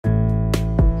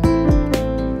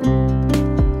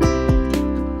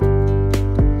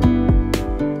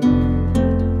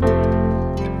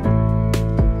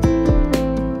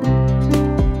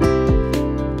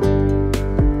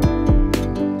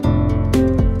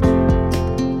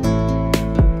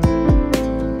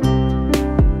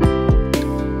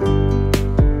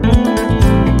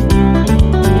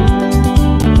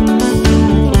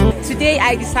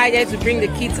decided to bring the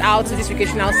kids out to this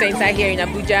recreational center here in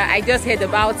Abuja. I just heard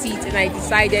about it and I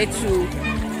decided to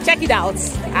check it out,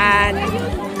 and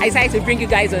I decided to bring you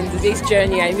guys on today's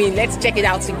journey. I mean, let's check it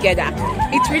out together.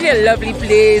 It's really a lovely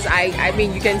place. I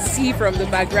mean, you can see from the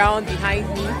background behind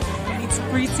me, it's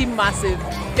pretty massive.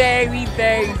 Very,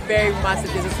 very, very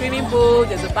massive. There's a swimming pool,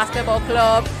 there's a basketball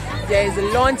club, there's a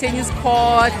lawn tennis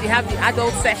court, they have the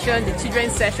adult session, the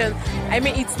children's session. I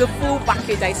mean, it's the full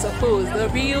package, I suppose, the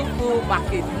real full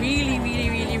package. Really, really,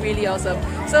 really, really awesome.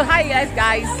 So hi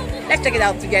guys, let's check it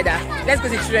out together. Let's go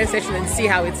to the children's session and see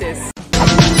how it is.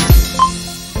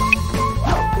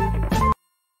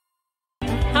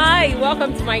 Hi,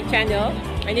 welcome to my channel.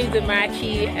 My name is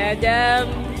Amarachi, and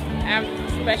I'm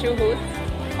special host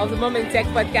of the Mom and Tech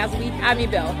podcast with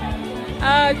Amibel.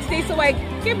 Today, so I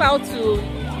came out to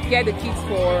get the kids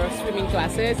for swimming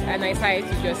classes, and I decided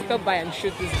to just stop by and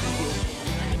shoot this video.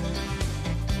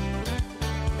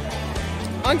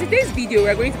 On today's video,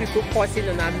 we're going to be focusing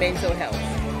on our mental health.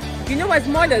 You know, as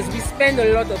mothers, we spend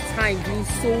a lot of time doing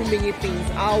so many things.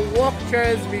 Our work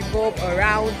chores revolve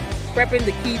around prepping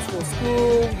the kids for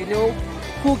school, you know,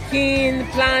 cooking,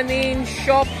 planning,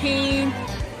 shopping.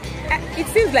 It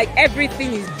seems like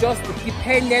everything is just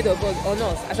dependent on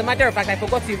us. As a matter of fact, I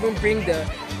forgot to even bring the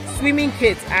swimming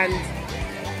kit, and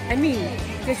I mean,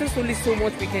 there's just only so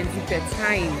much we can do per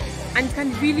time, and it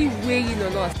can really weigh in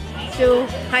on us. So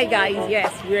hi guys,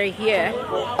 yes, we're here,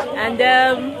 and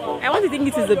I want to think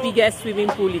this is the biggest swimming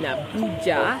pool in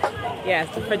Abuja. Yes,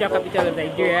 the federal capital of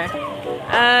Nigeria.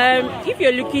 If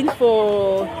you're looking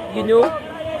for, you know,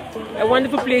 a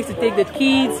wonderful place to take the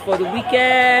kids for the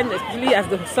weekend, especially as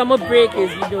the summer break is,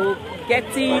 you know,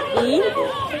 getting in,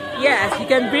 yes, you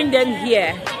can bring them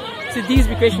here to this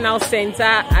recreational center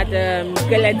at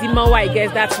Galadimawa. I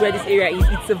guess that's where this area is.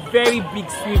 It's a very big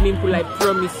swimming pool, I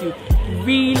promise you.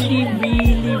 Really,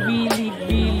 really, really,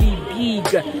 really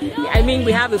big. I mean,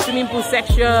 we have the swimming pool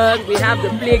section, we have the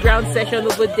playground section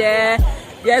over there.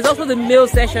 There's also the meal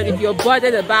section if you're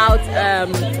bothered about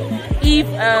if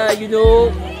you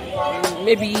know,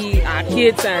 maybe our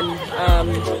kids and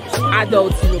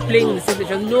adults, you know, playing in the same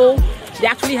section. No, they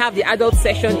actually have the adult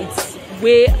section. It's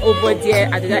way over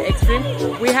there at the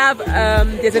extreme. We have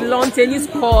there's a lawn tennis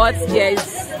court,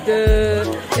 there's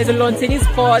a lawn tennis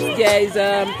court, there's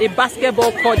a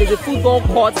basketball court, there's a football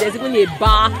court, there's even a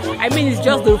bar. I mean, it's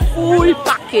just the full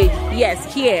package.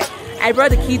 Yes, here I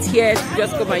brought the kids here to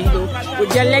just come and, you know,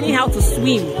 they're learning how to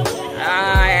swim.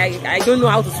 I don't know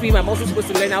how to swim. I'm also supposed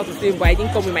to learn how to swim, but I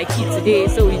didn't come with my kids today,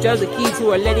 so it's just the kids who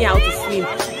are learning how to swim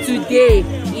today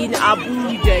in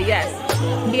Abuja. Yes,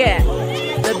 here,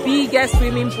 the biggest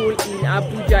swimming pool in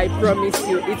Abuja, I promise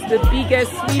you. It's the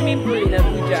biggest swimming pool in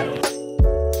Abuja.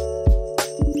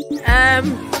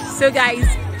 So guys,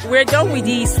 we're done with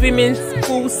the swimming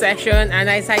pool session, and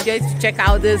I decided to check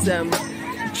out this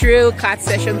trail kart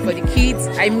session for the kids.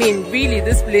 I mean, really,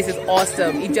 this place is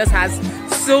awesome. It just has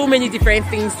so many different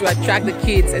things to attract the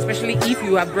kids, especially if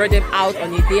you have brought them out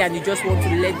on a day and you just want to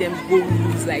let them go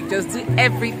loose, like just do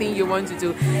everything you want to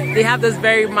do. They have this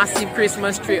very massive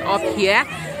Christmas tree up here.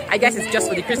 I guess it's just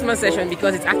for the Christmas session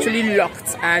because it's actually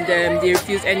locked, and they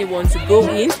refuse anyone to go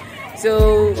in.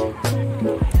 So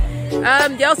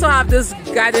they also have this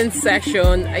garden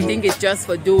section. I think it's just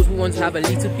for those who want to have a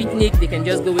little picnic. They can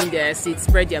just go in there, sit,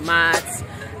 spread their mats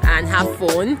and have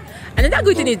fun. And another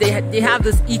good thing is they have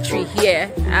this eatery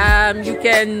here. You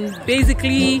can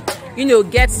basically, you know,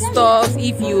 get stuff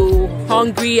if you're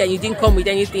hungry and you didn't come with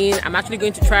anything. I'm actually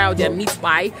going to try out their meat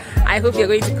pie. I hope you're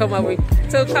going to come up with.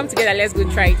 So come together, let's go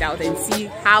try it out and see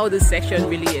how this section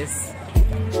really is.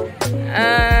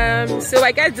 So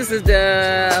I guess this is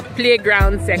the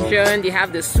playground section. They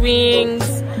have the swings.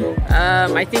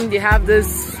 I think they have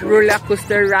this roller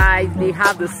coaster ride. They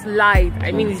have the slide.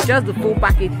 I mean, it's just the full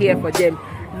package here for them.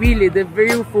 Really, the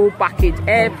very full package.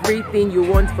 Everything you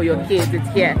want for your kids is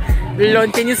here. The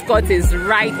lawn tennis court is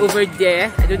right over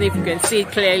there. I don't know if you can see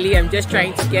it clearly. I'm just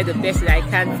trying to get the best that I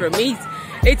can from it.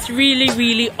 It's really,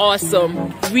 really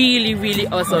awesome. Really, really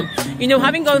awesome. You know,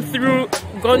 having gone through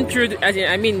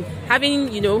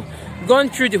having, you know, gone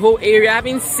through the whole area,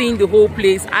 having seen the whole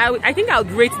place, I think I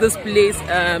would rate this place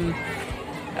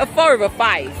a 4 over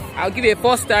 5. I'll give it a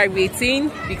 4-star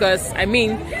rating because I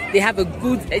mean they have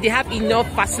enough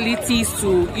facilities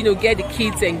to, you know, get the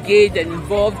kids engaged and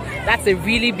involved. That's a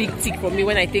really big tick for me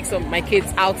when I take my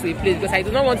kids out to a place, because I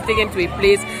do not want to take them to a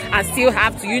place and still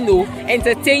have to, you know,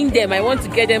 entertain them. I want to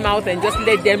get them out and just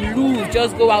let them loose.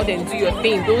 Just go out and do your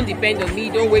thing. Don't depend on me.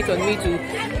 Don't wait on me to,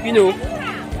 you know,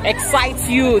 excite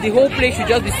you. The whole place should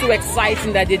just be so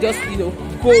exciting that they just, you know,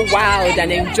 go wild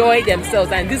and enjoy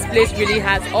themselves. And this place really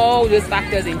has all those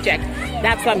factors in check.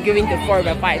 That's why I'm giving the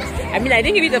 4/5. I mean, I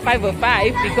didn't give it a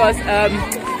 5/5 because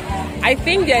I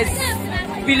think there's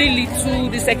really little.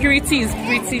 The security is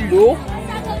pretty low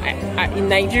in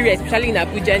Nigeria, especially in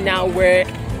Abuja now, where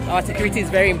our security is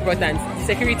very important. The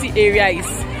security area is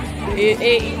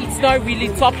it's not really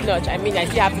top notch. I mean, I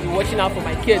still have to be watching out for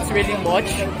my kids really much.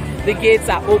 The gates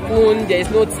are open. There's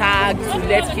no tag to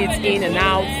let kids in and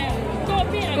out.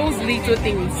 Those little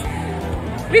things,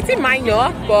 pretty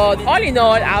minor, but all in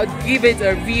all, I'll give it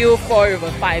a real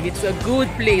 4/5. It's a good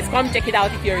place. Come check it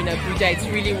out if you're in Abuja. It's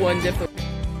really wonderful.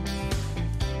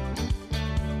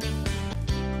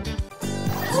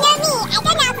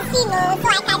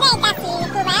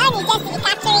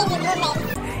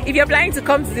 If you're planning to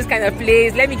come to this kind of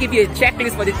place, let me give you a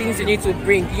checklist for the things you need to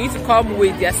bring. You need to come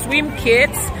with your swim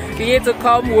kits. You need to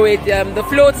come with the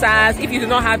floaters. If you do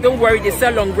not have, don't worry, they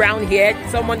sell on ground here.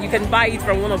 You can buy it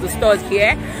from one of the stores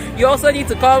here. You also need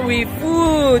to come with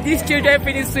food. These children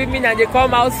finish swimming and they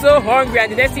come out so hungry,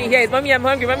 and the next thing here is, "Mommy, I'm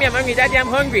hungry. Mommy, I'm hungry. Daddy, I'm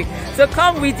hungry." So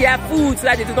come with their food so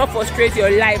that they do not frustrate your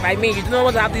life. I mean, you do not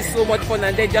want to have this so much fun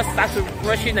and then just start to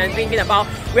rushing and thinking about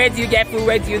where do you get food,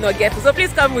 where do you not get food. So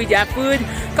please come with their food,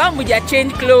 come with your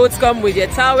change clothes, come with your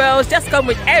towels, just come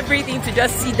with everything to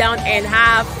just sit down and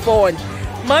have fun.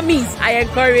 Mummies, I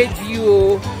encourage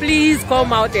you, please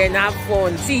come out and have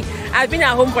fun. See, I've been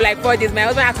at home for like 4 days. My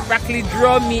husband had to practically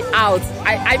draw me out.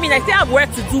 I mean, I still have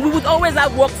work to do. We would always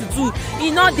have work to do.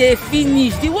 It's not they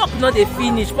finish. The work not they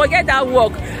finish. Forget that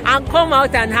work and come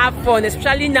out and have fun,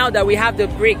 especially now that we have the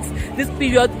breaks. This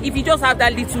period, if you just have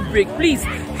that little break, please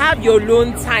have your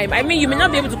alone time. I mean, you may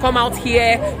not be able to come out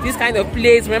here, this kind of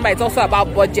place. Remember, it's also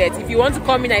about budget. If you want to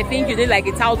come in, I think you need like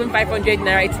 1,500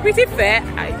 naira. It's pretty fair.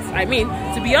 I mean,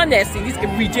 to be honest, in this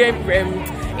regime,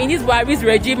 in this Buhari's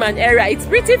regime and era, it's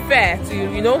pretty fair to,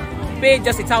 you know, pay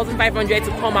just 1,500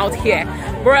 to come out here.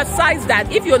 But besides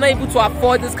that, if you're not able to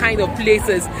afford this kind of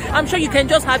places, I'm sure you can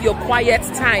just have your quiet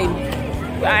time.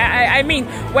 I mean,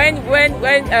 when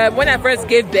I first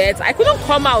gave birth, I couldn't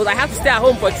come out. I had to stay at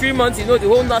home for 3 months, you know, the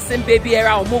whole nursing baby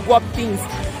era or move up things.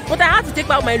 But I had to take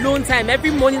out my alone time.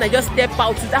 Every morning I just step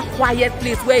out to that quiet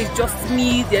place where it's just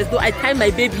me. I time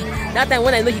my baby. That time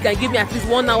when I know he can give me at least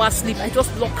 1 hour sleep, I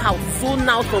just lock out, zone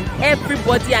out from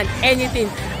everybody and anything.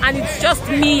 And it's just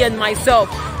me and myself.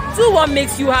 Do what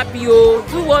makes you happy, oh.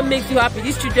 Do what makes you happy.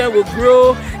 These children will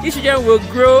grow. These children will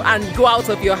grow and go out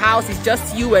of your house. It's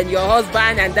just you and your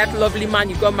husband and that lovely man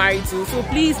you got married to. So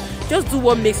please, just do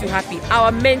what makes you happy.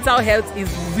 Our mental health is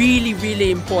really,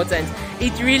 really important.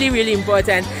 It's really, really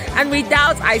important. And with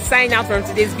that, I sign out from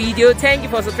today's video. Thank you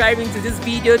for subscribing to this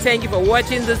video. Thank you for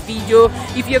watching this video.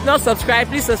 If you have not subscribed,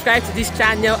 please subscribe to this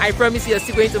channel. I promise you're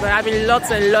still going to be having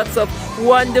lots and lots of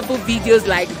wonderful videos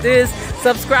like this.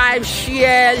 Subscribe,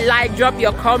 share, like, drop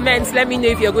your comments. Let me know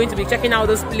if you're going to be checking out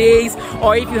this place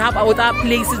or if you have other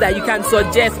places that you can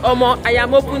suggest. I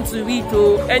am open to it,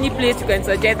 to any place you can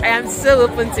suggest. I am so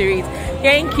open to it.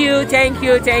 Thank you, thank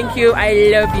you, thank you. I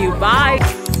love you.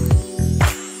 Bye.